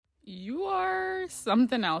are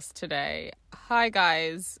something else today. Hi,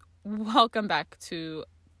 guys. Welcome back to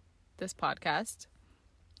this podcast.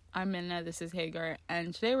 I'm Minna, this is Hagar,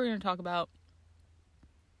 and today we're going to talk about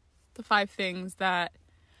the 5 things that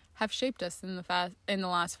have shaped us in the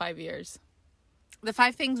last 5 years. The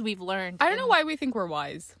 5 things we've learned. I don't know why we think we're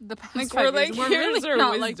wise. The past Like, 5 we're years. like, We're here's really our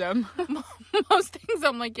not wisdom. like most things.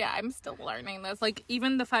 I'm like, yeah, I'm still learning this. Like,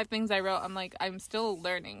 even the 5 things I wrote, I'm like, I'm still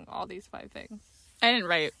learning all these 5 things. I didn't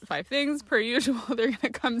write 5 things per usual. They're going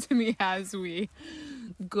to come to me as we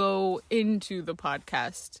go into the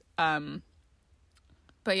podcast.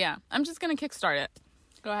 But yeah, I'm just going to kickstart it.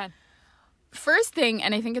 Go ahead. First thing,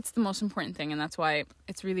 and I think it's the most important thing, and that's why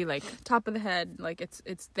it's really like top of the head, like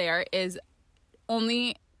it's there, is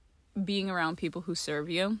only being around people who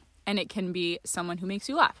serve you. And it can be someone who makes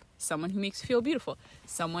you laugh, someone who makes you feel beautiful,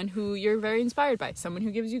 someone who you're very inspired by, someone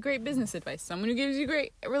who gives you great business advice, someone who gives you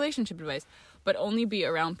great relationship advice, but only be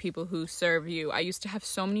around people who serve you. I used to have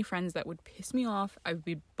so many friends that would piss me off.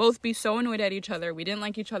 We'd both be so annoyed at each other. We didn't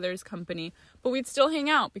like each other's company, but we'd still hang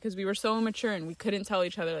out because we were so immature and we couldn't tell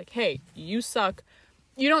each other, like, hey, you suck.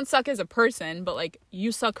 You don't suck as a person, but like,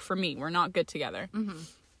 you suck for me. We're not good together. Mm-hmm.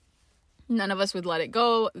 None of us would let it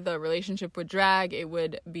go. The relationship would drag. It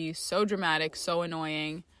would be so dramatic, so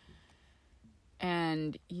annoying.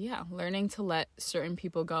 And yeah, learning to let certain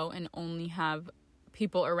people go and only have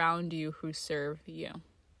people around you who serve you.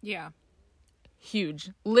 Yeah.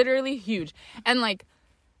 Huge. Literally huge. And like,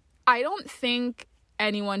 I don't think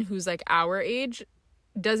anyone who's like our age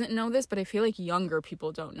doesn't know this, but I feel like younger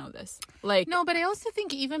people don't know this. Like, No, but I also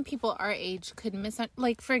think even people our age could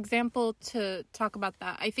like, for example, to talk about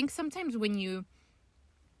that, I think sometimes when you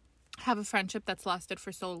have a friendship that's lasted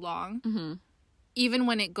for so long, mm-hmm. even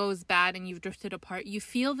when it goes bad and you've drifted apart, you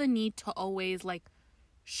feel the need to always like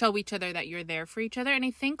show each other that you're there for each other. And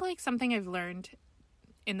I think like something I've learned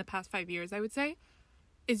in the past 5 years, I would say,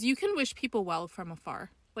 is you can wish people well from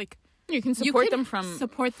afar. Like, you can support them from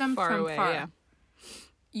far away. Yeah.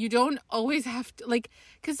 You don't always have to, like,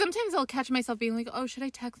 because sometimes I'll catch myself being like, oh, should I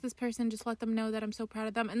text this person, just let them know that I'm so proud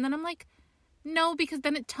of them? And then I'm like, no, because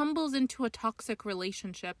then it tumbles into a toxic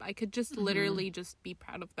relationship. I could just literally just be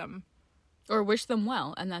proud of them. Or wish them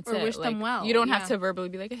well, and that's it. Or wish them well. You don't have to verbally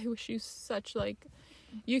be like, I wish you such, like,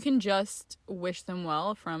 you can just wish them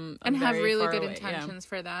well from and have really good away. intentions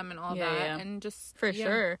for them and all that. Yeah. And just, for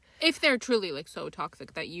sure. If they're truly, like, so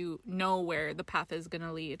toxic that you know where the path is going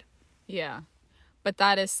to lead. Yeah. But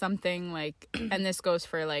that is something, like, and this goes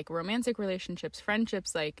for, like, romantic relationships,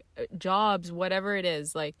 friendships, like, jobs, whatever it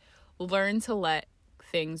is, like, learn to let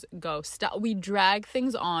things go. We drag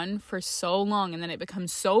things on for so long, and then it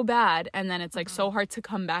becomes so bad, and then it's, like, so hard to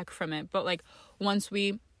come back from it. But, like, once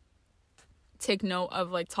we take note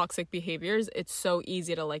of, like, toxic behaviors, it's so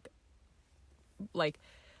easy to, like,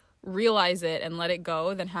 realize it and let it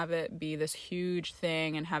go than have it be this huge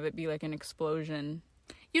thing and have it be, like, an explosion.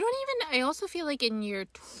 You don't even, I also feel like in your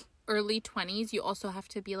early 20s, you also have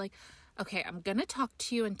to be like, okay, I'm going to talk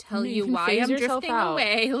to you and tell you why I'm drifting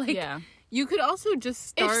away. Like, you could also just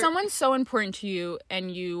start. If someone's so important to you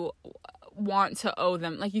and you want to owe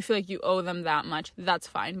them, like, you feel like you owe them that much, that's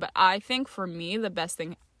fine. But I think for me, the best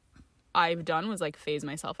thing I've done was, like, phase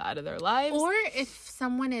myself out of their lives. Or if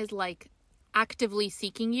someone is, like, actively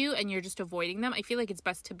seeking you and you're just avoiding them, I feel like it's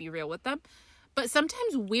best to be real with them. But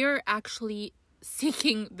sometimes we're actually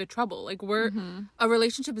seeking the trouble. Like, a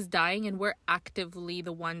relationship is dying and we're actively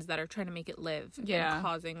the ones that are trying to make it live and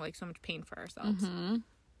causing, like, so much pain for ourselves.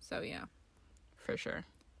 So yeah, for sure.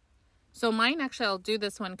 So mine, actually, I'll do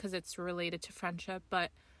this one because it's related to friendship, but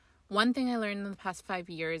one thing I learned in the past 5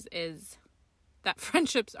 years is that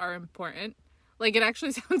friendships are important. Like, it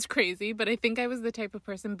actually sounds crazy, but I think I was the type of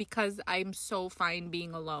person, because I'm so fine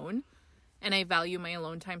being alone and I value my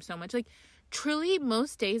alone time so much. Like, truly,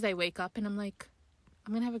 most days I wake up and I'm like,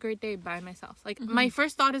 I'm going to have a great day by myself. Like, my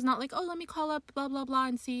first thought is not like, oh, let me call up blah, blah, blah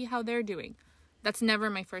and see how they're doing. That's never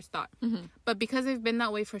my first thought. But because I've been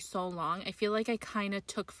that way for so long, I feel like I kind of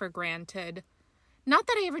took for granted. Not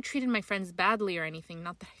that I ever treated my friends badly or anything.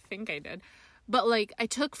 Not that I think I did. But, like, I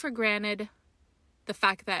took for granted the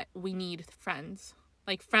fact that we need friends.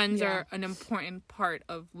 Like, friends are an important part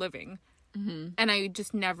of living. And I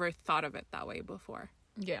just never thought of it that way before.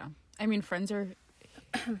 Yeah. I mean, friends are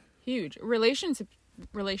huge.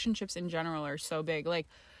 Relationships in general are so big. Like,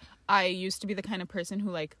 I used to be the kind of person who,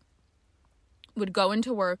 like, would go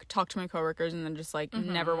into work, talk to my coworkers, and then just, like,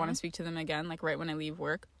 never want to speak to them again, like, right when I leave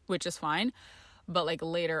work, which is fine. But, like,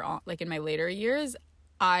 later on, like, in my later years,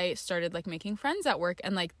 I started, like, making friends at work,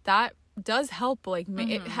 and, like, that does help. Like,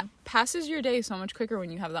 it passes your day so much quicker when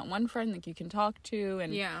you have that one friend, like, you can talk to,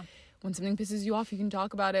 and when something pisses you off, you can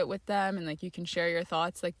talk about it with them, and like you can share your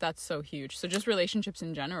thoughts. Like that's so huge. So just relationships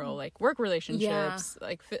in general, like work relationships,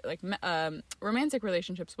 romantic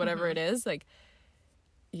relationships, whatever it is, like,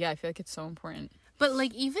 yeah, I feel like it's so important. But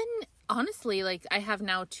like, even honestly, like I have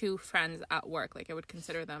now 2 friends at work. Like I would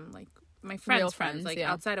consider them like my Real friends, like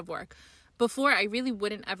yeah. outside of work. Before, I really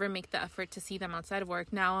wouldn't ever make the effort to see them outside of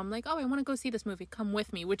work. Now I'm like, oh, I want to go see this movie. Come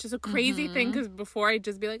with me, which is a crazy thing, because before I'd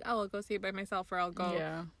just be like, oh, I'll go see it by myself, or I'll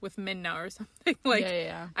go with Minna or something. Like,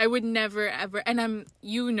 I would never, ever, and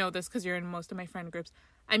you know this because you're in most of my friend groups,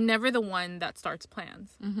 I'm never the one that starts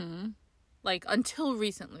plans. Mm-hmm. Like, until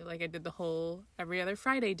recently, like I did the whole every other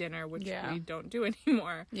Friday dinner, which we don't do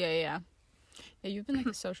anymore. Yeah, you've been like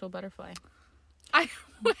a social butterfly. I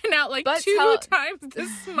went out like 2 times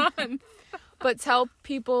this month. But tell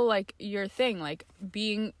people like your thing, like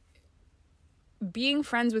being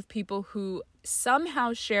friends with people who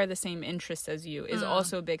somehow share the same interests as you is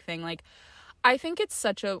also a big thing. Like, I think it's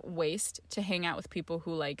such a waste to hang out with people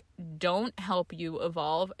who like don't help you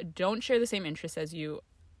evolve, don't share the same interests as you.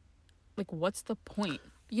 Like, what's the point?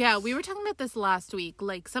 Yeah, we were talking about this last week.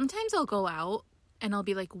 Like, sometimes I'll go out and I'll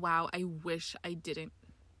be like, wow, I wish I didn't.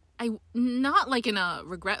 Not like in a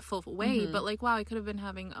regretful way, but like, wow, I could have been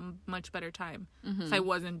having a much better time if I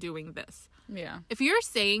wasn't doing this. Yeah. If you're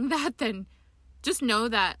saying that, then just know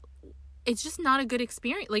that it's just not a good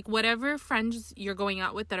experience. Like, whatever friends you're going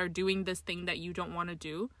out with that are doing this thing that you don't want to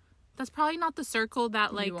do, that's probably not the circle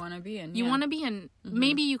that like you want to be in. You want to be in.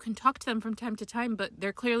 Maybe you can talk to them from time to time, but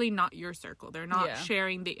they're clearly not your circle. They're not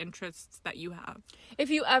sharing the interests that you have.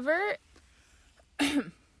 If you ever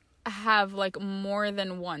have like more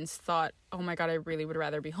than once thought, oh my god, I really would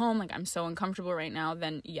rather be home, like I'm so uncomfortable right now,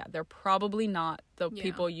 then they're probably not the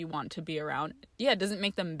people you want to be around. It doesn't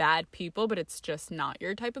make them bad people, but it's just not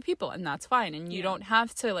your type of people, and that's fine. And you don't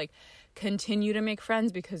have to like continue to make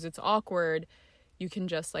friends because it's awkward. You can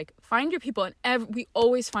just like find your people, and we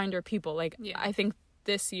always find our people. Like I think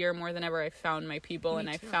this year more than ever I found my people. Me too.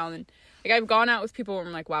 I found like I've gone out with people where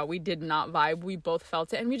I'm like, wow, we did not vibe, we both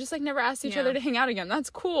felt it, and we just like never asked each other to hang out again.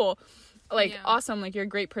 That's cool. Like awesome, like you're a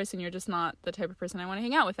great person, you're just not the type of person I want to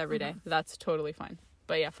hang out with every day. That's totally fine.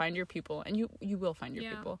 But find your people, and you will find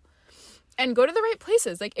your people, and go to the right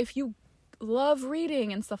places. Like if you love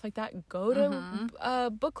reading and stuff like that, go to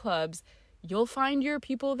book clubs. You'll find your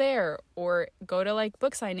people there, or go to like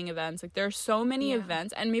book signing events. Like there are so many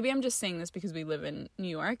events, and maybe I'm just saying this because we live in New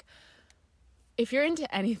York. If you're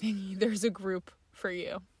into anything, there's a group for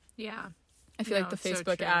you. Yeah. I feel like the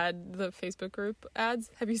Facebook group ads,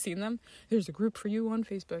 have you seen them? There's a group for you on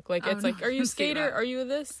Facebook. Like it's like, are you a skater? Are you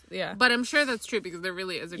this? Yeah. But I'm sure that's true because there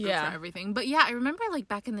really is a group for everything. But I remember like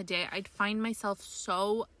back in the day, I'd find myself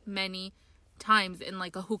so many times in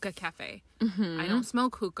like a hookah cafe. I don't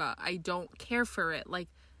smoke hookah. I don't care for it. Like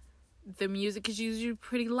the music is usually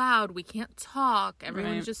pretty loud. We can't talk.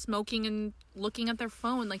 Everyone's just smoking and looking at their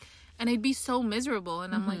phone. Like, and I'd be so miserable.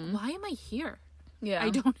 And I'm like, why am I here? Yeah, I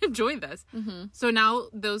don't enjoy this. So now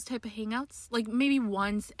those type of hangouts, like maybe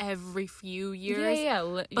once every few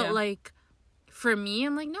years. But like for me,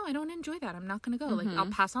 I'm like, no, I don't enjoy that. I'm not gonna go. Like I'll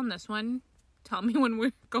pass on this one. Tell me when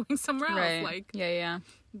we're going somewhere else. Like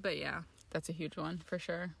But that's a huge one for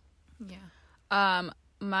sure. Yeah.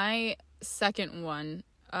 My second one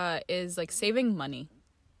is like saving money.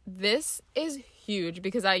 This is huge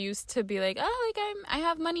because I used to be like, oh, like I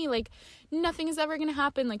have money, like nothing is ever gonna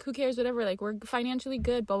happen, like who cares, whatever, like we're financially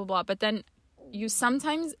good, blah blah blah. But then you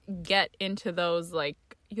sometimes get into those, like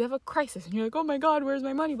you have a crisis and you're like, oh my god, where's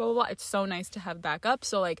my money, blah blah blah. It's so nice to have backup.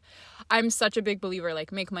 So like I'm such a big believer,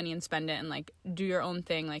 like make money and spend it, and like do your own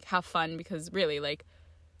thing, like have fun, because really like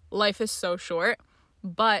life is so short.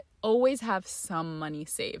 But always have some money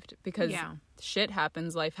saved, because shit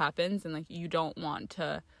happens, life happens, and like you don't want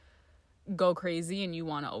to go crazy, and you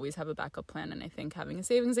want to always have a backup plan. And I think having a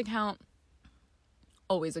savings account,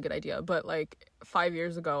 always a good idea. But like 5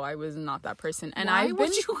 years ago, I was not that person. And Why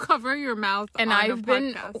would you cover your mouth on a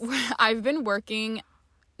podcast? I've been working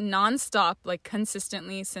nonstop, like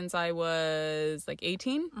consistently since I was like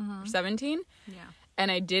 18 or 17. Yeah. And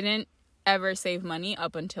I didn't ever save money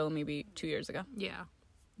up until maybe 2 years ago. Yeah.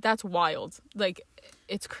 That's wild. Like,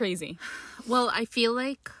 it's crazy. Well, I feel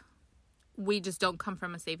like we just don't come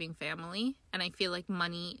from a saving family, and I feel like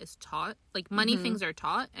money is taught. Like, money things are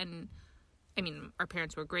taught, and I mean, our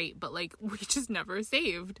parents were great, but like we just never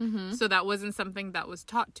saved. So that wasn't something that was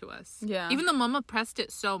taught to us. Yeah. Even though Mama pressed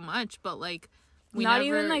it so much, but like we not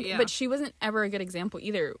never, even like but she wasn't ever a good example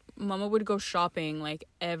either. Mama would go shopping like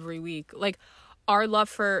every week. Like our love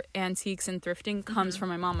for antiques and thrifting comes from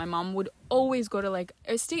my mom. My mom would always go to like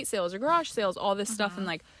estate sales or garage sales, all this stuff, and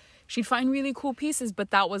like she'd find really cool pieces,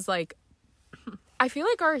 but that was like, I feel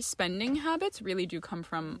like our spending habits really do come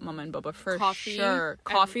from Mama and Boba for sure.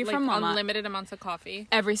 Coffee from Mama. Unlimited amounts of coffee.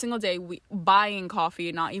 Every single day, we buying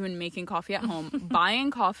coffee, not even making coffee at home.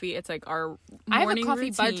 Buying coffee, it's like our morning I have a coffee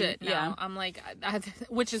routine. budget now. Yeah. I'm like,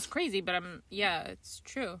 which is crazy, but it's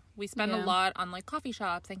true. We spend a lot on like coffee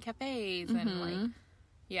shops and cafes and like,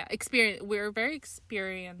 experience. We're very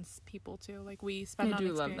experienced people too. Like we spend on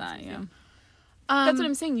experiences. I do love that, yeah. That's what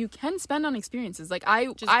I'm saying. You can spend on experiences. Like I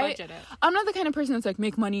budget it. I'm not the kind of person that's like,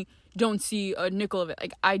 make money, don't see a nickel of it.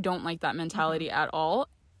 Like I don't like that mentality at all.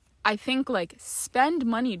 I think like spend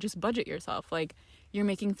money, just budget yourself. Like you're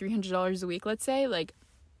making $300 a week, let's say, like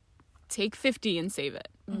take 50 and save it.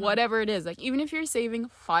 Whatever it is. Like even if you're saving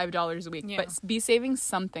 $5 a week, but be saving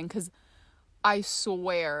something, because I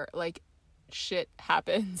swear like shit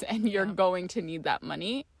happens and you're going to need that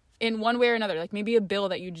money. In one way or another, like maybe a bill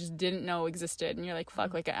that you just didn't know existed and you're like,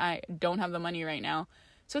 fuck, like I don't have the money right now.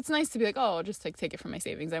 So it's nice to be like, oh, I'll just like take it from my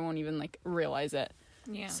savings. I won't even like realize it.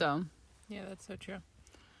 Yeah. So. Yeah, that's so true.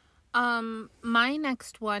 My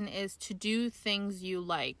next one is to do things you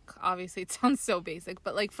like. Obviously it sounds so basic,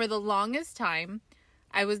 but like for the longest time,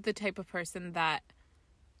 I was the type of person that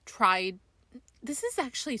tried, this is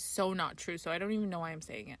actually so not true, so I don't even know why I'm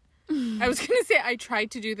saying it. I was going to say I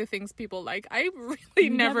tried to do the things people like. I really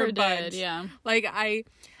never budged. Yeah. Like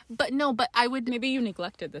but I would. Maybe you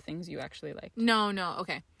neglected the things you actually like. No.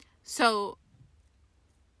 Okay. So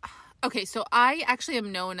I actually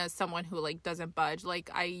am known as someone who like doesn't budge. Like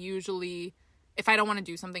I usually, if I don't want to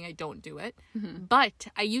do something, I don't do it. But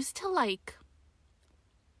I used to like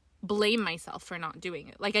blame myself for not doing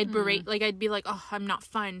it. Like I'd berate, like I'd be like, oh, I'm not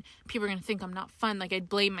fun. People are going to think I'm not fun. Like I'd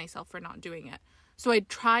blame myself for not doing it. So I'd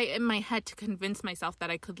try in my head to convince myself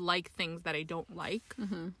that I could like things that I don't like.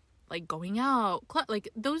 Like going out. Like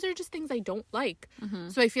those are just things I don't like.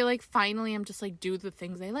 So I feel like finally I'm just like, do the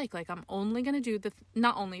things I like. Like I'm only going to do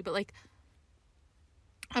not only, but like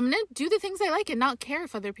I'm going to do the things I like and not care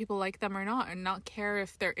if other people like them or not. And not care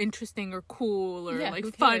if they're interesting or cool or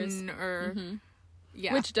like fun or...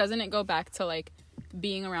 Yeah. Which doesn't it go back to like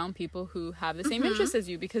being around people who have the same interests as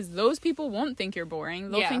you, because those people won't think you're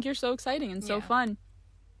boring. They'll think you're so exciting and so fun.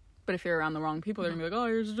 But if you're around the wrong people, they're gonna be like, oh,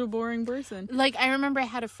 you're just a boring person. Like I remember I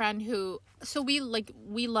had a friend who, so we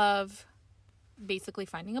love basically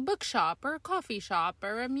finding a bookshop or a coffee shop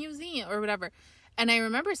or a museum or whatever. And I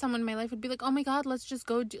remember someone in my life would be like, oh my God, let's just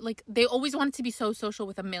go do, like they always wanted to be so social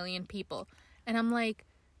with 1 million people. And I'm like,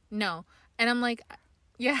 no. And I'm like,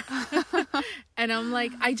 yeah. And I'm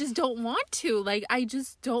like, I just don't want to. Like, I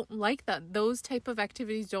just don't like that. Those type of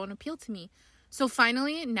activities don't appeal to me. So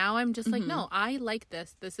finally, now I'm just like, no, I like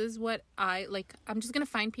this. This is what I like. I'm just going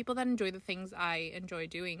to find people that enjoy the things I enjoy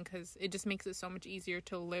doing, because it just makes it so much easier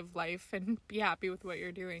to live life and be happy with what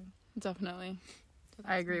you're doing. Definitely. So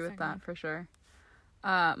I agree with that for sure.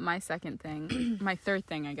 My second thing, my third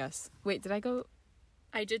thing, I guess. Wait, did I go?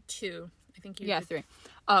 I did 2. I think you did 3.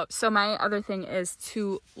 Oh, so my other thing is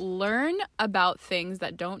to learn about things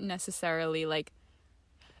that don't necessarily like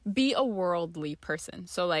be a worldly person.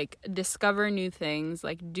 So like discover new things,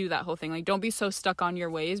 like do that whole thing. Like don't be so stuck on your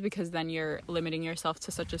ways, because then you're limiting yourself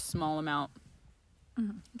to such a small amount.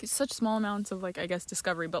 Such small amounts of like, I guess,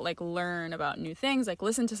 discovery, but like learn about new things, like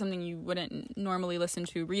listen to something you wouldn't normally listen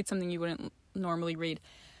to, read something you wouldn't normally read.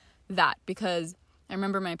 That, because I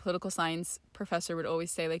remember my political science professor would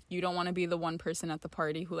always say, like, you don't want to be the one person at the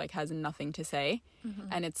party who, like, has nothing to say.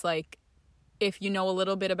 And it's like, if you know a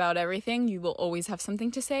little bit about everything, you will always have something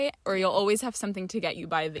to say, or you'll always have something to get you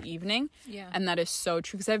by the evening. Yeah. And that is so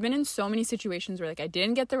true, because I've been in so many situations where, like, I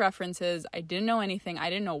didn't get the references, I didn't know anything, I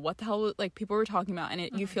didn't know what the hell, like, people were talking about,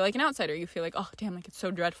 and you feel like an outsider. You feel like, oh, damn, like, it's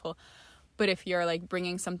so dreadful. But if you're, like,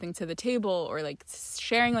 bringing something to the table, or, like,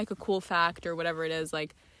 sharing, like, a cool fact or whatever it is,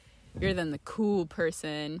 like, you're then the cool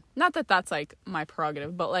person. Not that that's like my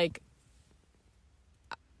prerogative, but like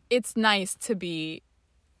it's nice to be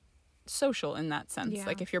social in that sense. Yeah.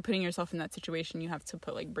 Like if you're putting yourself in that situation, you have to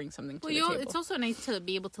bring something to the table. It's also nice to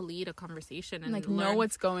be able to lead a conversation and like learn. Know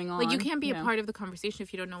what's going on. Like you can't be a part of the conversation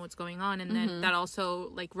if you don't know what's going on, and then that also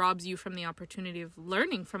like robs you from the opportunity of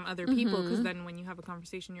learning from other people, because then when you have a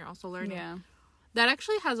conversation, you're also learning. Yeah. That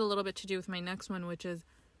actually has a little bit to do with my next one, which is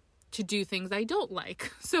to do things I don't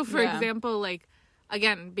like. So for example, like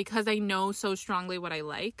again, because I know so strongly what I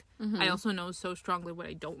like, I also know so strongly what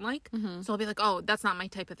I don't like. So I'll be like, oh, that's not my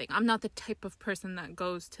type of thing. I'm not the type of person that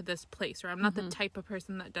goes to this place, or I'm not the type of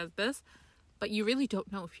person that does this. But you really don't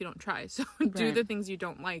know if you don't try. So do the things you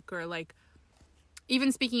don't like, or like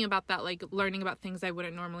even speaking about that, like learning about things I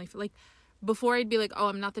wouldn't normally feel like. Before I'd be like, oh,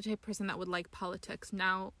 I'm not the type of person that would like politics.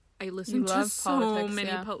 Now I listen You to love so politics, many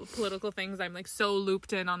yeah. political things. I'm like so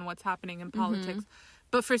looped in on what's happening in politics.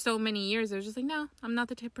 But for so many years, I was just like, no, I'm not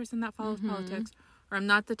the type of person that follows politics, or I'm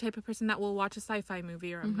not the type of person that will watch a sci-fi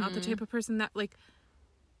movie, or I'm not the type of person that like.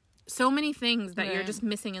 So many things that you're Right. just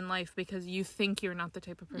missing in life because you think you're not the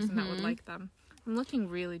type of person that would like them. I'm looking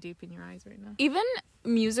really deep in your eyes right now. Even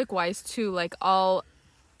music wise too, like I'll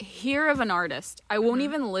hear of an artist, I won't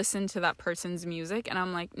even listen to that person's music, and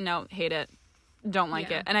I'm like, no, hate it, don't like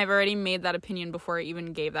Yeah. it, and I've already made that opinion before I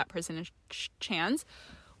even gave that person a chance,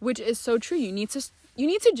 which is so true. You need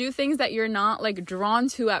to do things that you're not like drawn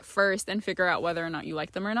to at first and figure out whether or not you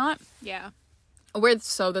like them or not. Yeah. We're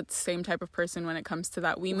so the same type of person when it comes to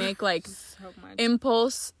that. We make like So much.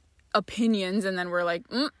 impulse opinions, and then we're like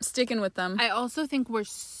sticking with them. I also think we're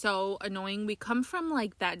so annoying. We come from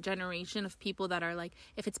like that generation of people that are like,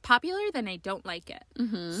 if it's popular, then I don't like it.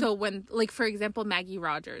 So when, like, for example, Maggie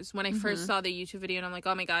Rogers, when I first saw the YouTube video and I'm like,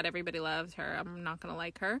 oh my God, everybody loves her, I'm not going to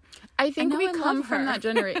like her. I think now we I come love from her. that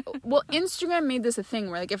generation. Well, Instagram made this a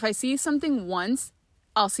thing where like if I see something once,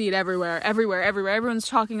 I'll see it everywhere. Everyone's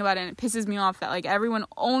talking about it, and it pisses me off that like everyone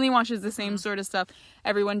only watches the same sort of stuff.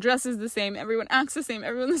 Everyone dresses the same. Everyone acts the same.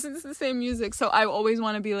 Everyone listens to the same music. So I always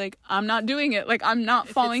want to be like, I'm not doing it. Like I'm not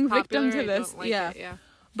If falling it's victim popular, to I this. don't like Yeah. it. Yeah.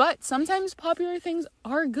 But sometimes popular things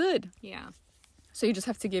are good. Yeah. So you just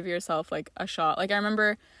have to give yourself like a shot. Like I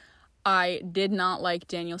remember I did not like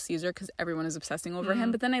Daniel Caesar because everyone is obsessing over him.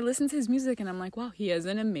 But then I listened to his music and I'm like, wow, he has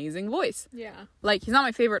an amazing voice. Yeah. Like he's not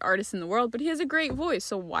my favorite artist in the world, but he has a great voice.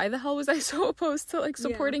 So why the hell was I so opposed to like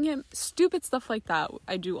supporting him? Stupid stuff like that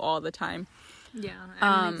I do all the time. Yeah.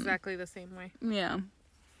 I'm exactly the same way. Yeah.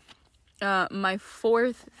 My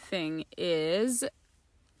fourth thing is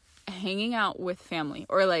hanging out with family,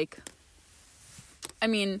 or like, I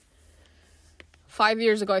mean, 5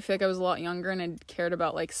 years ago, I feel like I was a lot younger and I cared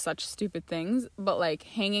about like such stupid things, but like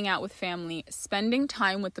hanging out with family, spending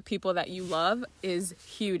time with the people that you love is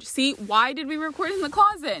huge. See, why did we record in the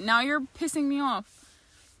closet? Now you're pissing me off.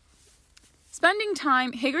 Spending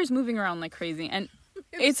time, Hager's moving around like crazy, and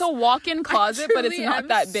it's a walk-in closet, but it's not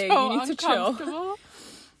that big. You need to chill.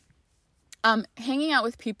 Hanging out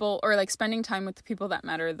with people, or like spending time with the people that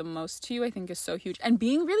matter the most to you, I think is so huge. And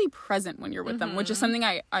being really present when you're with them, which is something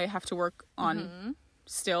I have to work on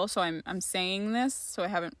still. So I'm saying this, so I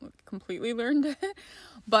haven't completely learned it.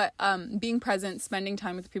 But being present, spending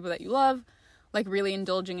time with the people that you love, like really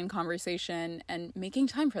indulging in conversation and making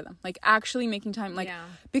time for them. Like actually making time. Like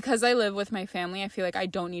because I live with my family, I feel like I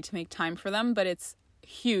don't need to make time for them, but it's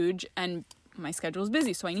huge and my schedule is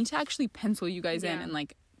busy. So I need to actually pencil you guys in, and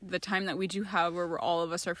like the time that we do have where all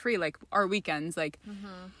of us are free, like our weekends, like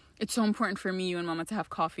it's so important for me, you and Mama, to have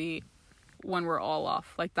coffee when we're all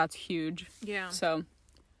off. Like that's huge. Yeah. So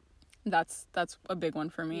that's a big one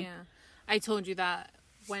for me. Yeah. I told you that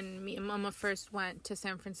when me and Mama first went to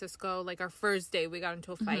San Francisco, like our first day, we got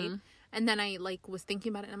into a fight. And then I like was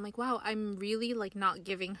thinking about it and I'm like, wow, I'm really like not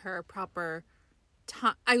giving her proper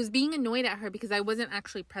time. I was being annoyed at her because I wasn't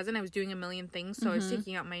actually present. I was doing a million things. So I was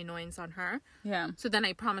taking out my annoyance on her. Yeah. So then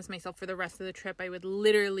I promised myself for the rest of the trip, I would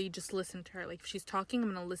literally just listen to her. Like if she's talking,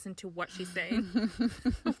 I'm going to listen to what she's saying.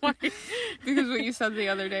 Because what you said the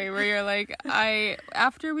other day, where you're like,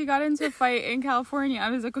 after we got into a fight in California,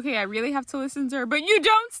 I was like, okay, I really have to listen to her, but you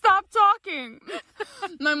don't stop talking.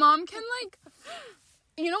 My mom can like,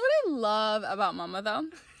 you know what I love about Mama though?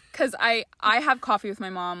 Because I have coffee with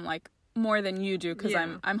my mom like more than you do, because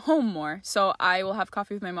I'm home more, so I will have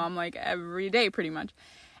coffee with my mom like every day pretty much,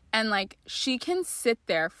 and like she can sit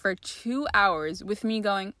there for 2 hours with me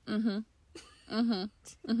going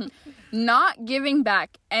not giving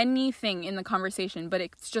back anything in the conversation, but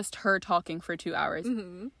it's just her talking for 2 hours.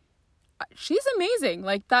 She's amazing.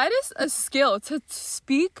 Like that is a skill, to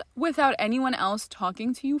speak without anyone else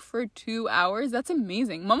talking to you for 2 hours. That's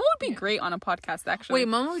amazing. Mama would be great on a podcast, actually. Wait,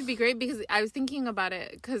 Mama would be great, because I was thinking about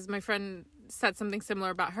it because my friend said something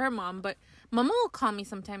similar about her mom, but Mama will call me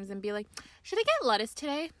sometimes and be like, should I get lettuce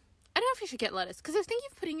today? I don't know if you should get lettuce, because I was thinking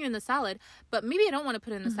of putting it in the salad, but maybe I don't want to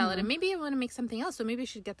put it in the salad, and maybe I want to make something else, so maybe I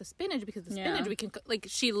should get the spinach, because the spinach we can, like,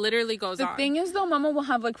 she literally goes The on. thing is, though, Mama will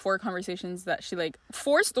have like 4 conversations that she like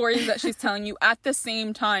 4 stories that she's telling you at the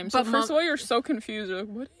same time. So But first of all, you're so confused. You're like,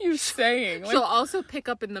 what are you saying? Like, She'll also pick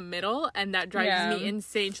up in the middle, and that drives me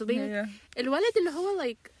insane. She'll be like, الولد اللي هو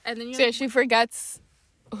like, and then you're so like, she forgets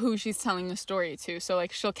who she's telling the story to. So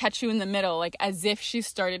like she'll catch you in the middle, like as if she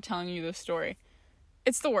started telling you the story.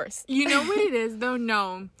 It's the worst. you know what it is though?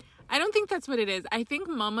 No, I don't think that's what it is. I think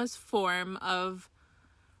Mama's form of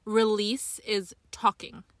release is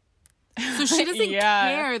talking. So she doesn't Yeah.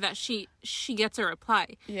 care that she gets a reply.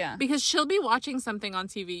 Yeah. Because she'll be watching something on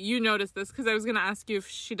TV. You notice this because I was going to ask you if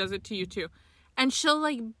she does it to you too. And she'll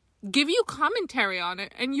like give you commentary on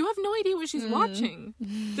it and you have no idea what she's watching.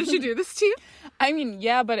 Does she do this to you? I mean,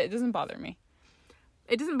 yeah, but it doesn't bother me.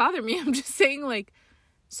 It doesn't bother me. I'm just saying like,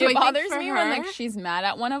 so It I bothers think for me her, when like she's mad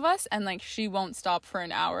at one of us and like she won't stop for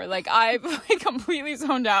an hour. Like I've like completely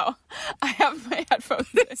zoned out. I have my headphones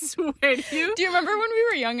in. I swear to you. Do you remember when we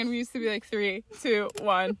were young and we used to be like 3, 2,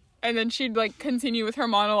 1, and then she'd like continue with her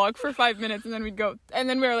monologue for 5 minutes and then we'd go, and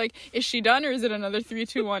then we were like, is she done or is it another 3,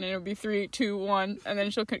 2, 1? And it would be 3, 2, 1, and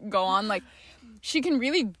then she'll go on. Like she can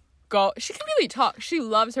really talk. She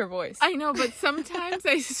loves her voice. I know, but sometimes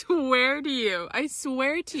I swear to you,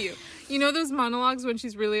 you know those monologues when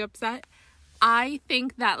she's really upset? I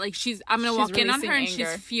think that like I'm gonna walk in on her and releasing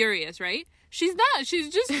anger. she's furious, right? She's not.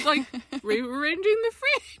 She's just like rearranging the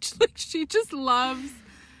fridge. Like she just loves.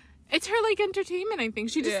 It's her like entertainment. I think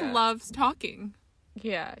she just loves talking.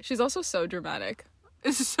 Yeah, she's also so dramatic.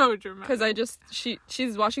 It's so dramatic. Because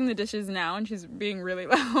she's washing the dishes now and she's being really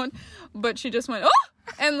loud, but she just went, oh!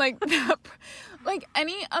 And like, like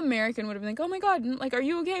any American would have been like, oh my God, like, are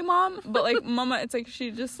you okay, Mom? But like, Mama, it's like, she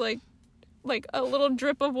just like a little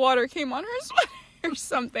drip of water came on her sweater or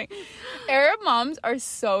something. Arab moms are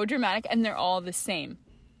so dramatic and they're all the same.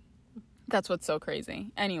 That's what's so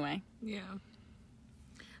crazy. Anyway. Yeah.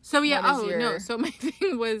 So yeah, no. So my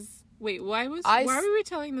thing was, wait, why were we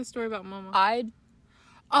telling the story about Mama?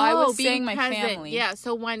 I was saying my present. family. Yeah,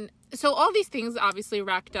 so all these things obviously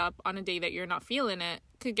racked up on a day that you're not feeling it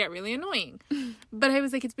could get really annoying. But I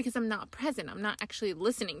was like, it's because I'm not present. I'm not actually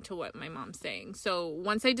listening to what my mom's saying. So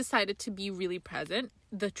once I decided to be really present,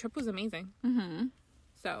 the trip was amazing. Mm-hmm.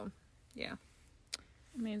 So, yeah.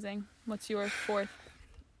 Amazing. What's your fourth?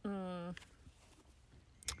 To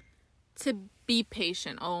be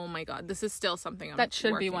patient. Oh my God. This is still something I'm that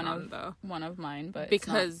should be one of mine, but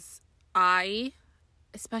because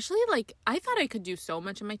especially like I thought I could do so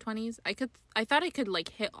much in my 20s. I thought I could like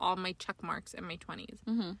hit all my check marks in my 20s.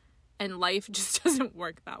 Mm-hmm. And life just doesn't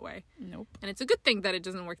work that way. Nope. And it's a good thing that it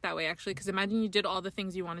doesn't work that way, actually, because imagine you did all the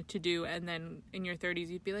things you wanted to do and then in your 30s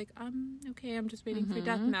you'd be like, okay, I'm just waiting for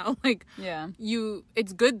death now. Like, yeah,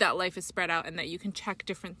 it's good that life is spread out and that you can check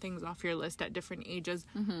different things off your list at different ages.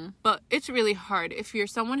 Mm-hmm. But it's really hard. If you're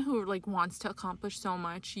someone who like wants to accomplish so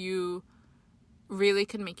much, you really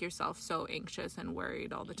can make yourself so anxious and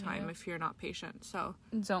worried all the time if you're not patient. So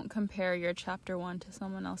don't compare your chapter 1 to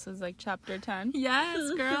someone else's like chapter 10.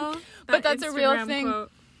 Yes, girl. But that's a real Instagram thing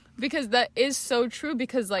quote. because that is so true,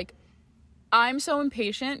 because like I'm so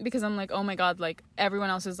impatient because I'm like, oh my God, like everyone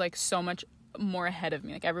else is like so much more ahead of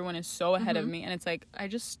me. Like everyone is so ahead of me, and it's like I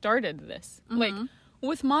just started this. Like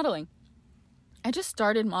with modeling. I just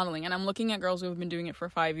started modeling and I'm looking at girls who have been doing it for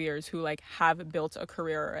 5 years who like have built a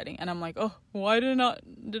career already. And I'm like, oh, why did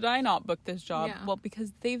I not book this job? Yeah. Well,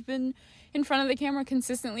 because they've been in front of the camera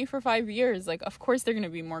consistently for 5 years. Like, of course they're going to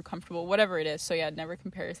be more comfortable, whatever it is. So yeah, never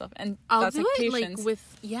compare yourself. And that's like patience.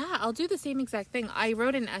 I'll do the same exact thing. I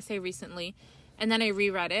wrote an essay recently and then I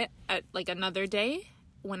reread it at like another day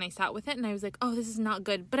when I sat with it and I was like, oh, this is not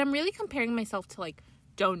good. But I'm really comparing myself to like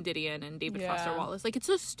Joan Didion and David Foster Wallace. Like, it's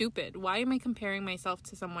so stupid. Why am I comparing myself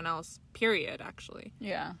to someone else? Period, actually.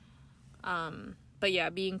 Yeah. But yeah,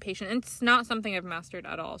 being patient. It's not something I've mastered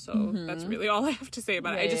at all, so that's really all I have to say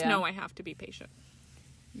about it. I just know I have to be patient.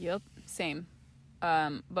 Yep, same.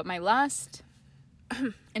 But my last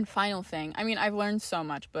and final thing, I mean, I've learned so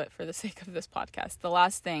much, but for the sake of this podcast, the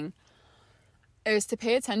last thing is to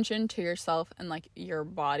pay attention to yourself and like your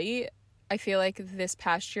body. I feel like this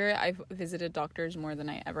past year I've visited doctors more than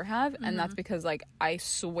I ever have, and that's because like I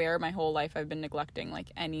swear my whole life I've been neglecting like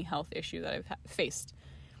any health issue that I've faced.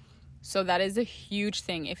 So that is a huge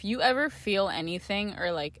thing. If you ever feel anything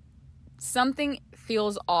or like something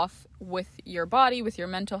feels off with your body, with your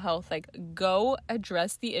mental health, like go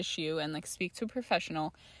address the issue and like speak to a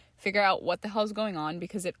professional, figure out what the hell's going on,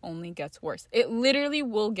 because it only gets worse. It literally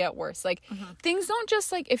will get worse. Like things don't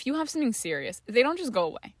just like, if you have something serious, they don't just go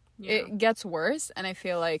away. Yeah. It gets worse, and I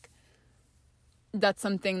feel like that's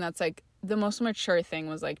something that's like the most mature thing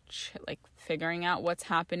was like figuring out what's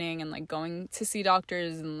happening and like going to see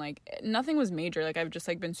doctors, and like nothing was major. Like I've just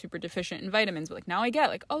like been super deficient in vitamins, but like now I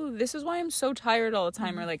get like, oh, this is why I'm so tired all the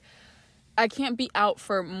time, or like I can't be out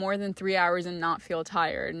for more than 3 hours and not feel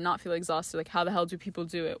tired and not feel exhausted. Like how the hell do people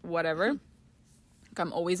do it? Whatever. Like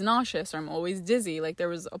I'm always nauseous or I'm always dizzy. Like there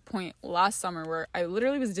was a point last summer where I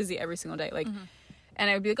literally was dizzy every single day. Like and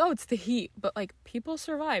I would be like, oh, it's the heat. But, like, people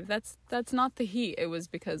survive. That's not the heat. It was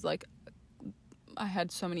because, like, I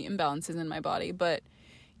had so many imbalances in my body. But,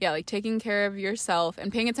 yeah, like taking care of yourself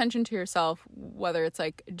and paying attention to yourself, whether it's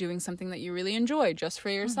like doing something that you really enjoy just for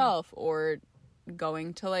yourself or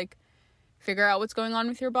going to like figure out what's going on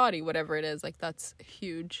with your body, whatever it is, like that's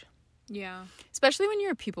huge. Yeah. Especially when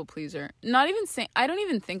you're a people pleaser. Not even saying, I don't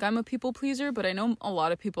even think I'm a people pleaser, but I know a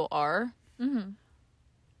lot of people are.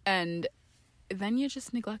 And then you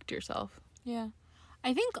just neglect yourself. Yeah.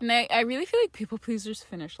 I think... And I really feel like people pleasers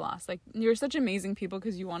finish last. Like, you're such amazing people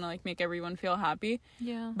because you want to, like, make everyone feel happy.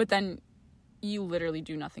 Yeah. But then you literally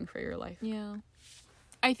do nothing for your life. Yeah.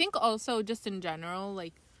 I think also, just in general,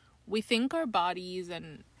 like, we think our bodies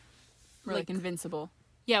and... We're, like invincible.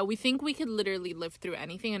 Yeah, we think we could literally live through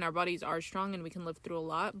anything, and our bodies are strong, and we can live through a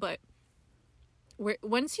lot, but...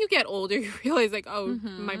 once you get older, you realize, like, oh,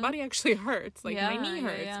 my body actually hurts. Like, my knee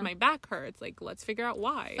hurts, my back hurts. Like, let's figure out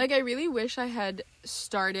why. Like, I really wish I had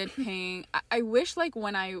started paying... I wish, like,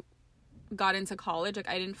 when I got into college, like,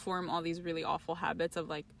 I didn't form all these really awful habits of,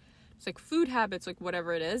 like, just, like, food habits, like,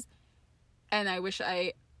 whatever it is. And I wish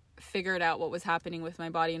I figured out what was happening with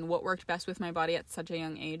my body and what worked best with my body at such a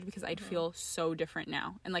young age, because I'd feel so different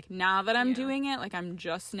now. And, like, now that I'm doing it, like, I'm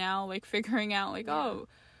just now, like, figuring out, like, oh...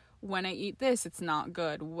 when I eat this, it's not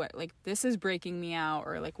good. What, like, this is breaking me out,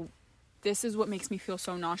 or like, this is what makes me feel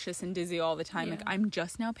so nauseous and dizzy all the time. Like, I'm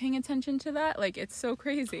just now paying attention to that. Like, it's so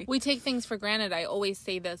crazy. We take things for granted. I always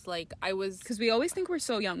say this, like, because we always think we're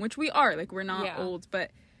so young, which we are. Like, we're not old,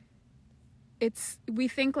 but we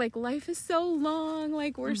think, like, life is so long.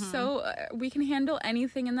 Like, we're so, we can handle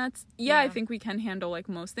anything. And that's, I think we can handle, like,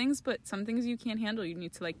 most things, but some things you can't handle. You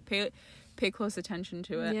need to, like, pay close attention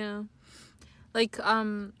to it. Yeah. Like,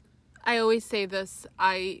 I always say this,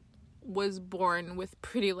 I was born with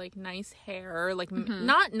pretty, like, nice hair, like,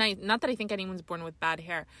 not nice, not that I think anyone's born with bad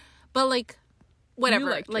hair, but, like, whatever.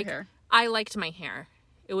 You liked like, your hair. I liked my hair.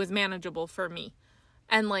 It was manageable for me.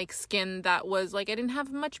 And, like, skin that was, like, I didn't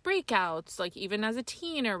have much breakouts, like, even as a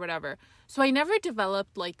teen or whatever. So I never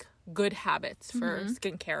developed, like, good habits for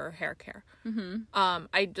skincare or hair care.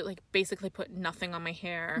 I, like, basically put nothing on my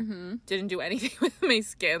hair. Didn't do anything with my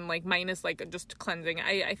skin, like, minus, like, just cleansing.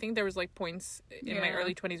 I think there was, like, points in my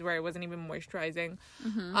early 20s where I wasn't even moisturizing.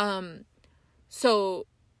 So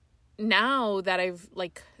now that I've,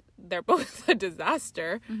 like, they're both a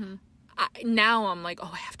disaster... now I'm like,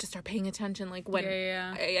 oh, I have to start paying attention. Like, when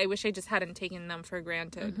I wish I just hadn't taken them for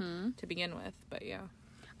granted to begin with. But yeah,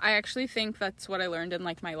 I actually think that's what I learned in,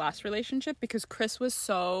 like, my last relationship, because Chris was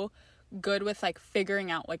so good with, like,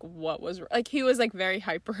 figuring out, like, what was, like, he was, like, very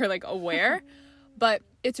hyper, like, aware. But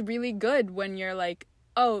it's really good when you're like,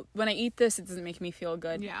 oh, when I eat this, it doesn't make me feel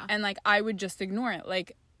good. And, like, I would just ignore it.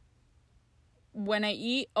 Like, when I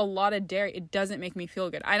eat a lot of dairy, it doesn't make me feel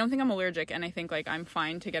good. I don't think I'm allergic, and I think, like, I'm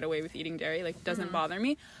fine to get away with eating dairy. Like, it doesn't bother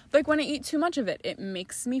me. But, like, when I eat too much of it, it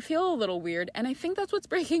makes me feel a little weird, and I think that's what's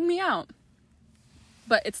breaking me out.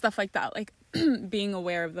 But it's stuff like that, like, being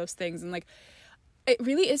aware of those things, and, like, it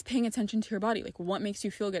really is paying attention to your body, like, what makes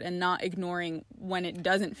you feel good, and not ignoring when it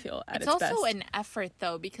doesn't feel at its best. It's also an effort,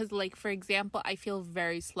 though, because, like, for example, I feel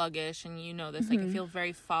very sluggish, and you know this, like, I feel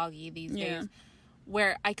very foggy these days.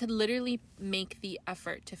 Where I could literally make the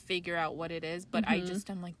effort to figure out what it is, but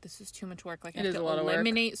I'm like, this is too much work. Like, I have to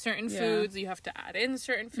eliminate certain foods. You have to add in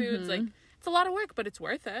certain foods. Like, it's a lot of work, but it's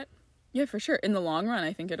worth it. Yeah, for sure. In the long run,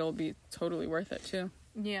 I think it'll be totally worth it, too.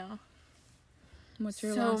 Yeah. What's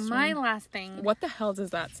your last one? So, my last thing... What the hell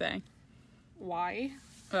does that say? Why?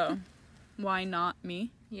 Oh. Why not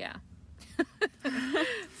me? Yeah.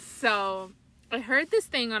 So, I heard this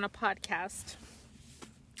thing on a podcast,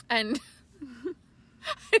 and...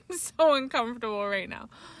 I'm so uncomfortable right now.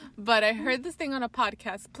 But I heard this thing on a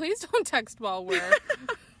podcast. Please don't text while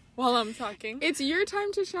I'm talking. It's your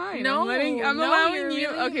time to shine. No, I'm allowing you.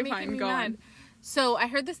 Really okay, fine. Go on. So I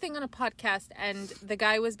heard this thing on a podcast, and the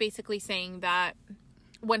guy was basically saying that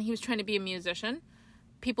when he was trying to be a musician,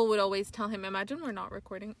 people would always tell him, imagine we're not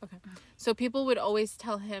recording. Okay. So people would always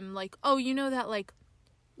tell him, like, oh, you know that, like,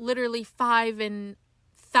 literally 5 in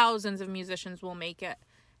thousands of musicians will make it.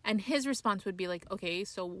 And his response would be like, okay,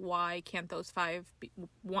 so why can't those 5 be,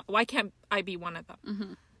 why can't I be one of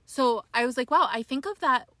them? So I was like, wow, I think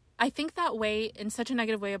that way in such a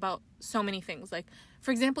negative way about so many things. Like, for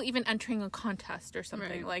example, even entering a contest or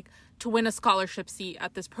something, like to win a scholarship seat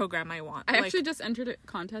at this program I want. I actually just entered a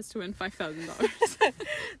contest to win $5,000.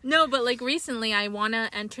 No, but, like, recently I want to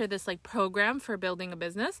enter this, like, program for building a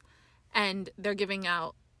business, and they're giving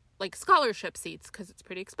out, like scholarship seats because it's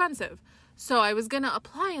pretty expensive. So I was going to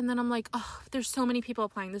apply, and then I'm like, oh, there's so many people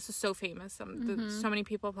applying. This is so famous. There's so many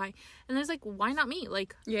people applying. And there's like, why not me?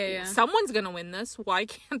 Like, someone's going to win this. Why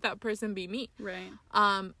can't that person be me? Right.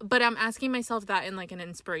 But I'm asking myself that in like an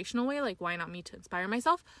inspirational way. Like, why not me to inspire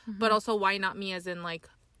myself? But also, why not me as in like,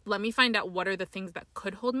 let me find out what are the things that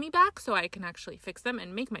could hold me back so I can actually fix them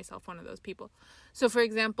and make myself one of those people. So for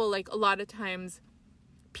example, like a lot of times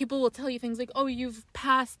people will tell you things like, oh, you've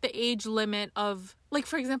passed the age limit of, like,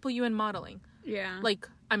 for example, you in modeling. Yeah. Like,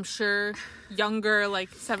 I'm sure younger,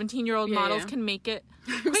 like, 17-year-old models can make it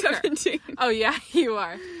quicker. 17. Oh, yeah, you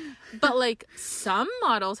are. But, like, some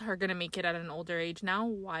models are going to make it at an older age now.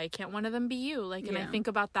 Why can't one of them be you? Like, and I think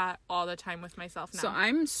about that all the time with myself now. So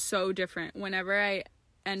I'm so different whenever I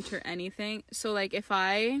enter anything. So, like, if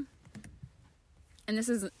I... And this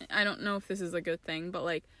is... I don't know if this is a good thing, but,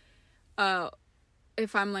 like...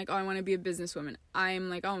 if I'm like, oh, I want to be a businesswoman, I'm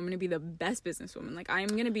like, oh, I'm going to be the best businesswoman. Like, I'm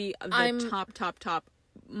going to be the top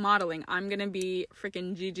modeling. I'm going to be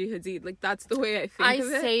freaking Gigi Hadid. Like, that's the way I think of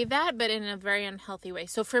it. I say that, but in a very unhealthy way.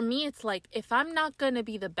 So for me, it's like, if I'm not going to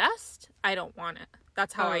be the best, I don't want it.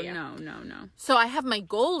 That's how I am. No. So I have my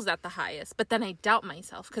goals at the highest, but then I doubt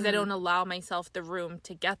myself because I don't allow myself the room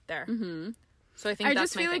to get there. So I think I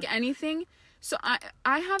that's just feel like anything... So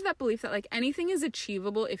I have that belief that, like, anything is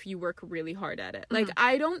achievable if you work really hard at it. Like,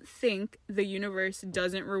 I don't think the universe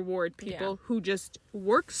doesn't reward people who just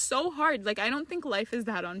work so hard. Like, I don't think life is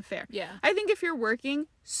that unfair. Yeah. I think if you're working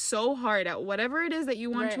so hard at whatever it is that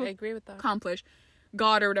you want to I agree with that. accomplish,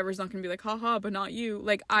 God or whatever is not going to be like, haha, but not you.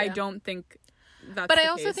 Like, I don't think that's But the I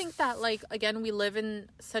also case. think that, like, again, we live in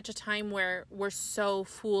such a time where we're so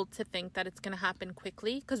fooled to think that it's going to happen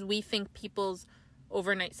quickly because we think people's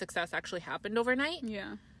overnight success actually happened overnight.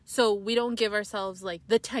 Yeah. So we don't give ourselves like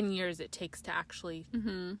the 10 years it takes to actually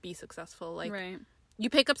be successful. Like, you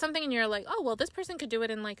pick up something and you're like, oh, well, this person could do it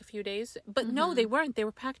in like a few days. But no, they weren't. They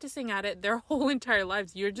were practicing at it their whole entire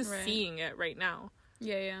lives. You're just seeing it right now.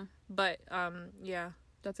 Yeah. But yeah,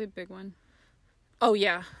 That's a big one. oh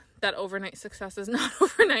yeah, that overnight success is not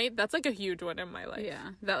overnight. That's like a huge one in my life.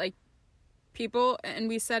 Yeah. That, like, people, and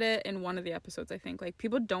we said it in one of the episodes, I think, like,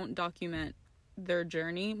 people don't document their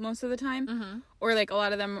journey most of the time, or like a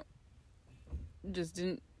lot of them just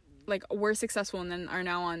didn't, like, were successful and then are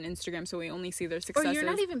now on Instagram, so we only see their successes. Or you're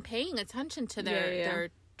not even paying attention to their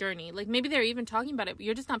journey. Like, maybe they're even talking about it, but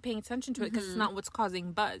you're just not paying attention to it because it's not what's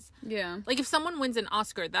causing buzz. Yeah. Like, if someone wins an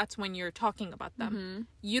Oscar, that's when you're talking about them.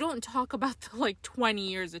 You don't talk about the like 20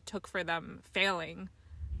 years it took for them failing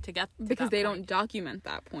to get to because that they point. don't document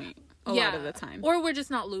that point a lot of the time. Or we're just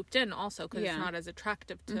not looped in also because it's not as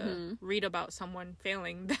attractive to read about someone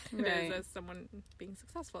failing than it is as someone being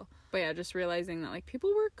successful. But yeah, just realizing that, like,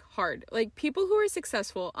 people work hard. Like, people who are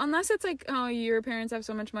successful, unless it's like, oh, your parents have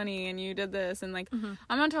so much money and you did this, and like,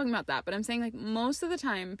 I'm not talking about that, but I'm saying, like, most of the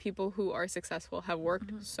time people who are successful have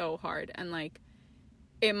worked so hard, and like,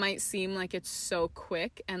 it might seem like it's so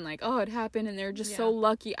quick and like, oh, it happened and they're just so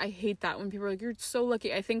lucky. I hate that when people are like, you're so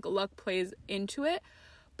lucky. I think luck plays into it,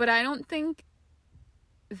 but I don't think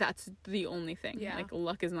that's the only thing. Yeah. Like,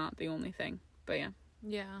 luck is not the only thing. But yeah.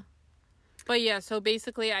 Yeah. But yeah, so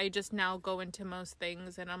basically I just now go into most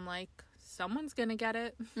things and I'm like, someone's gonna get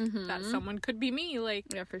it. That someone could be me. Like,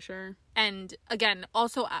 Yeah, for sure. and again,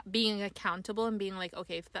 also being accountable and being like,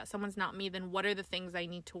 okay, if that someone's not me, then what are the things I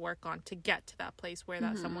need to work on to get to that place where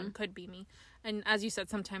that someone could be me? And as you said,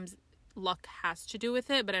 sometimes luck has to do with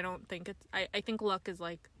it, but I don't think it's, I think luck is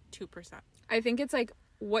like 2%. I think it's like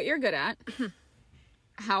what you're good at,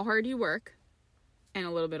 how hard you work, and a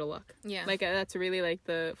little bit of luck. Yeah. Like, that's really like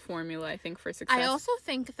the formula, I think, for success. I also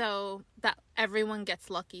think, though, that everyone gets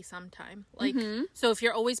lucky sometime. Like, so if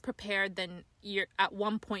you're always prepared, then you're at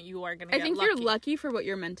one point you are going to get lucky. I think you're lucky for what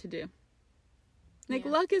you're meant to do. Like,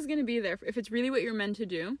 luck is going to be there if it's really what you're meant to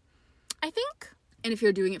do. I think. And if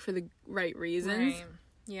you're doing it for the right reasons. Right.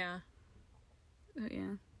 Yeah.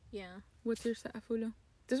 Yeah. Yeah. What's your sa'afulo?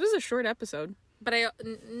 This was a short episode. But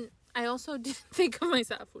I also didn't think of my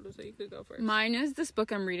sa'afulo, so you could go first. Mine is this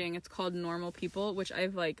book I'm reading. It's called Normal People, which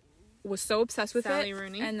I've, like, was so obsessed with Sally it.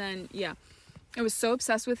 Rooney? And then, yeah. I was so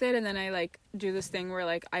obsessed with it, and then I, like, do this thing where,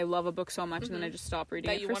 like, I love a book so much, and then I just stop reading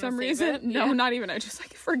it for some reason. No, not even. I just,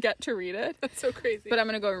 like, forget to read it. That's so crazy. But I'm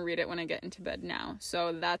gonna go and read it when I get into bed now.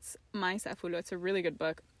 So that's my sa'afulo. It's a really good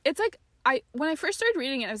book. It's, like, when I first started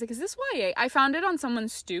reading it, I was like, is this YA? I found it on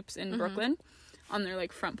someone's stoops in Brooklyn, on their,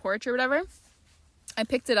 like, front porch or whatever. I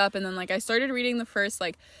picked it up, and then, like, I started reading the first,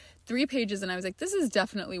 like, 3 pages, and I was like, this is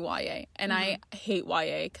definitely YA. And I hate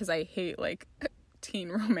YA because I hate, like, teen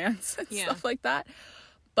romance and stuff like that.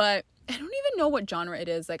 But I don't even know what genre it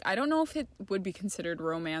is. Like, I don't know if it would be considered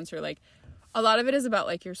romance, or like a lot of it is about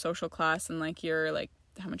like your social class and like your like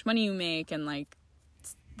how much money you make and like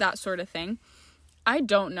that sort of thing. I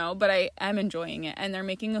don't know, but I am enjoying it, and they're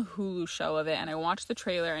making a Hulu show of it, and I watched the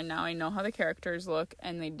trailer, and now I know how the characters look,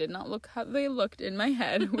 and they did not look how they looked in my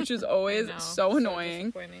head, which is always so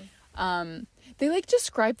annoying. They like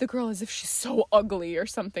describe the girl as if she's so ugly or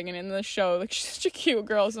something, and in the show, like, she's such a cute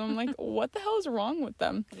girl, so I'm like, what the hell is wrong with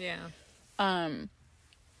them? Yeah.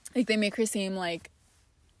 Like, they make her seem like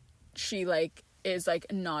she like is like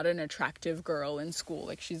not an attractive girl in school,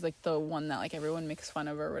 like she's like the one that like everyone makes fun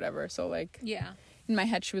of or whatever, so like in my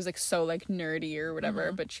head she was like so like nerdy or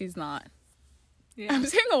whatever, but she's not. I'm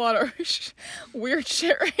saying a lot of weird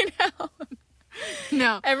shit right now.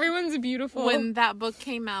 No, everyone's beautiful. When that book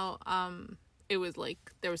came out, it was like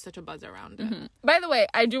there was such a buzz around it. By the way,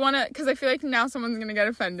 I do want to, because I feel like now someone's gonna get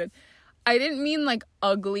offended, I didn't mean like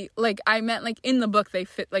ugly, like I meant like in the book they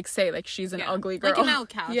fit like say like she's an ugly girl, like an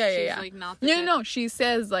outcast. She's like not the no, she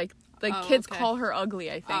says like kids call her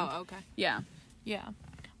ugly, I think. Yeah.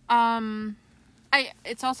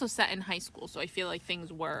 It's also set in high school, so I feel like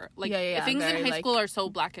things were like things very, in high school are so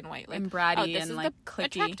black and white, like and bratty, this and is like the cliquey.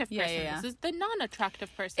 Attractive person. This is the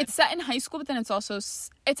non-attractive person. It's set in high school, but then it's also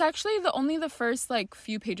it's actually the first like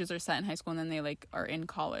few pages are set in high school, and then they like are in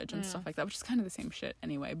college and stuff like that, which is kind of the same shit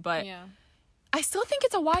anyway. But I still think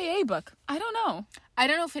it's a YA book. I don't know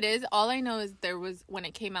if it is. All I know is when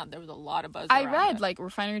it came out, there was a lot of buzz I read it. like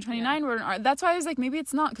Refinery 29 wrote an art. That's why I was like, maybe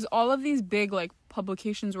it's not, because all of these big like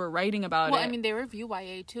publications were writing about it. Well, I mean, they review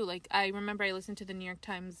YA too. Like, I remember I listened to the New York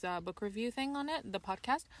Times book review thing on it, the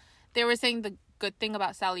podcast. They were saying the good thing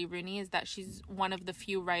about Sally Rooney is that she's one of the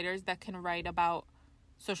few writers that can write about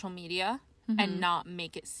social media and not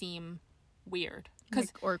make it seem weird.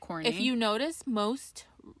 Or corny. If you notice, most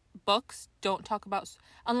books don't talk about,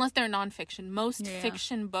 unless they're nonfiction, most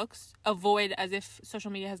fiction books avoid as if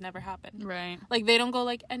social media has never happened. Right. Like, they don't go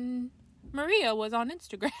like, and Maria was on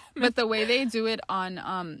Instagram. But the way they do it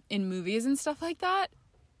on in movies and stuff like that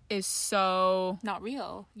is so not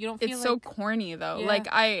real. You don't feel it's so corny though. Like,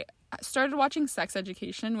 I started watching Sex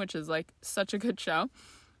Education, which is like such a good show,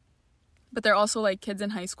 but they're also like kids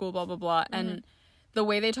in high school, blah blah blah, and the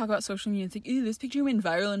way they talk about social media, it's like, ew, this picture went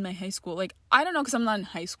viral in my high school. Like, I don't know, because I'm not in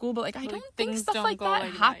high school, but like, I don't think stuff like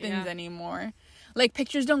that happens anymore. Like,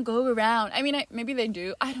 pictures don't go around. I mean, maybe they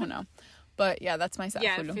do. I don't know. But yeah, that's my Sa'afulu.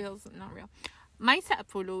 Yeah, it feels not real. My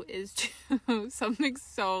Sa'afulu is something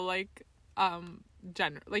so like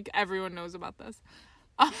general. Like, everyone knows about this.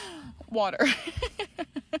 Water.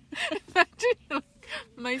 Imagine,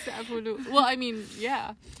 my Sa'afulu. Well, I mean,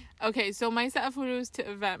 yeah. Okay, so my Sa'afulu is to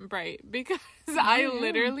Eventbrite, because I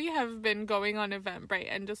literally have been going on Eventbrite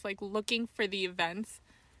and just like looking for the events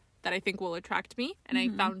that I think will attract me, and I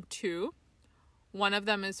found 2. One of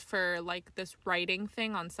them is for like this writing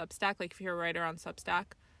thing on Substack. Like, if you're a writer on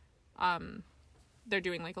Substack, they're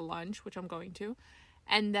doing like a lunch, which I'm going to.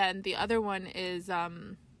 And then the other one is at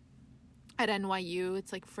NYU.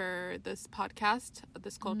 It's like for this podcast,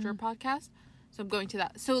 this culture podcast. So I'm going to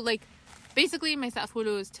that. So like, basically my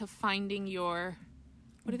Sa'afulu is to finding your,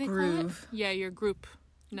 what do they call it? Yeah, your group.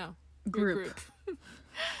 No. Group.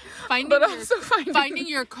 Finding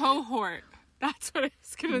your cohort. That's what I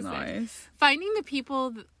was going to say. Finding the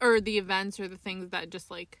people or the events or the things that just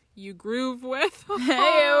like you groove with.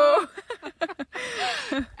 Hey-o.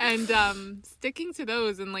 And sticking to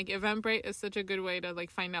those, and like Eventbrite is such a good way to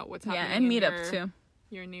like find out what's happening. Yeah, and Meetup too.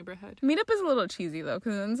 Your neighborhood. Meetup is a little cheesy though,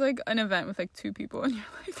 because it's like an event with like 2 people and you're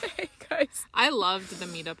like, hey guys. I loved the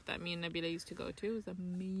meetup that me and Nabila used to go to. It was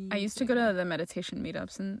amazing. I used to go to the meditation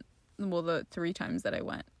meetups, and well, the 3 times that I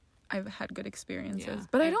went, I've had good experiences.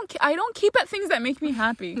 But I don't keep at things that make me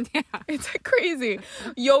happy. It's like crazy.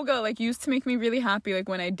 Yoga like used to make me really happy like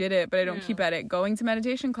when I did it, but I don't keep at it. Going to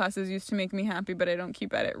meditation classes used to make me happy, but I don't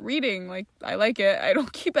keep at it. Reading, like, I like it, I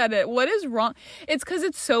don't keep at it. What is wrong? It's because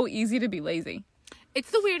it's so easy to be lazy. It's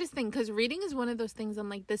the weirdest thing, because reading is one of those things I'm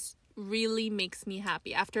like, this really makes me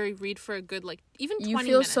happy. After I read for a good, like, even 20 minutes.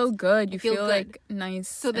 You feel so good. You feel like nice.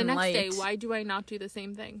 So the next light. day, why do I not do the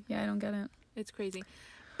same thing? Yeah, I don't get it. It's crazy.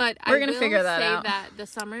 But we're going to figure that out. That the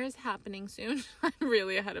summer is happening soon. I'm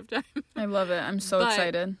really ahead of time. I love it. I'm so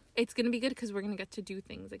excited. It's going to be good because we're going to get to do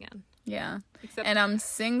things again. Yeah. And I'm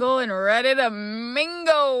single and ready to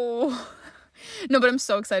mingle. No, but I'm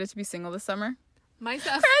so excited to be single this summer. My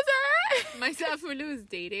Sa'afulu is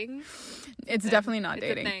dating. It's definitely not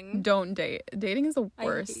dating. Don't date. Dating is the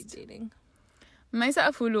worst. I hate dating. My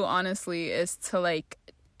Sa'afulu, honestly, is to like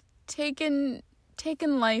taking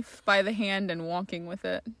life by the hand and walking with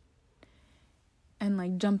it, and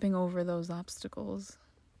like jumping over those obstacles.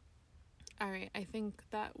 All right. I think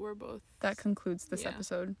that we're both. That concludes this Yeah.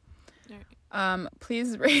 episode. All right.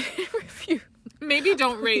 Please rate and review. Maybe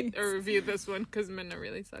don't rate or review this one because Minna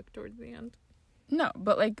really sucked towards the end. No,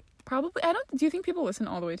 but like probably do you think people listen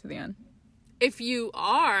all the way to the end? If you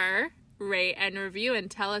are, rate and review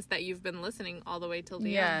and tell us that you've been listening all the way till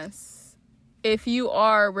the end. Yes. If you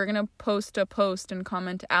are, we're gonna post a post and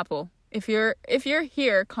comment Apple. If you're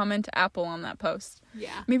here, comment Apple on that post.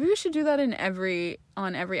 Yeah. Maybe we should do that on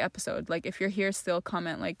every episode. Like if you're here still,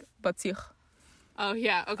 comment like Batsich. Oh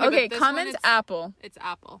yeah. Okay. Okay, but this comment one, Apple. It's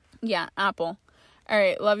Apple. Yeah, Apple. All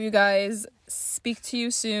right, love you guys. Speak to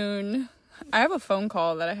you soon. I have a phone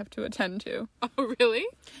call that I have to attend to. Oh really?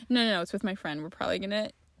 No, it's with my friend. We're probably gonna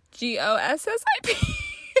GOSSIP.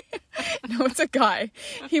 No, it's a guy.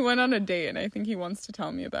 He went on a date and I think he wants to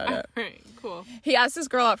tell me about it. All right. Cool. He asked this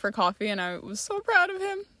girl out for coffee and I was so proud of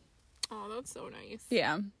him. Oh, that's so nice.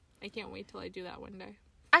 Yeah. I can't wait till I do that one day.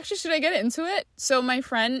 Actually, should I get into it? So my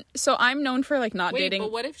friend, I'm known for like not Wait, dating.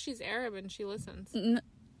 but what if she's Arab and she listens?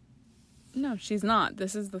 No, she's not.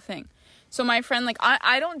 This is the thing. So my friend, like,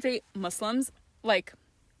 I don't date Muslims. Like,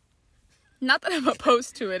 not that I'm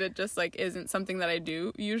opposed to it. It just, like, isn't something that I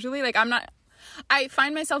do usually. Like, I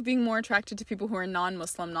find myself being more attracted to people who are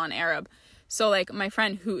non-Muslim, non-Arab. So, like, my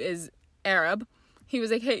friend who is Arab, he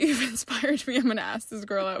was like, hey, you've inspired me. I'm going to ask this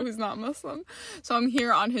girl out who's not Muslim. So I'm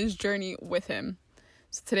here on his journey with him.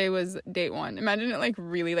 So today was date 1. Imagine it, like,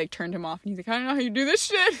 really, like, turned him off. And he's like, I don't know how you do this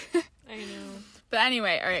shit. I know. But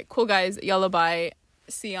anyway, all right, cool, guys. Yalla, bye.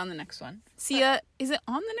 See you on the next one. See ya. Is it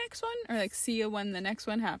on the next one? Or, like, see ya when the next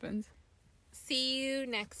one happens? See you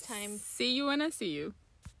next time. See you when I see you.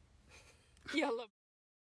 Yalla.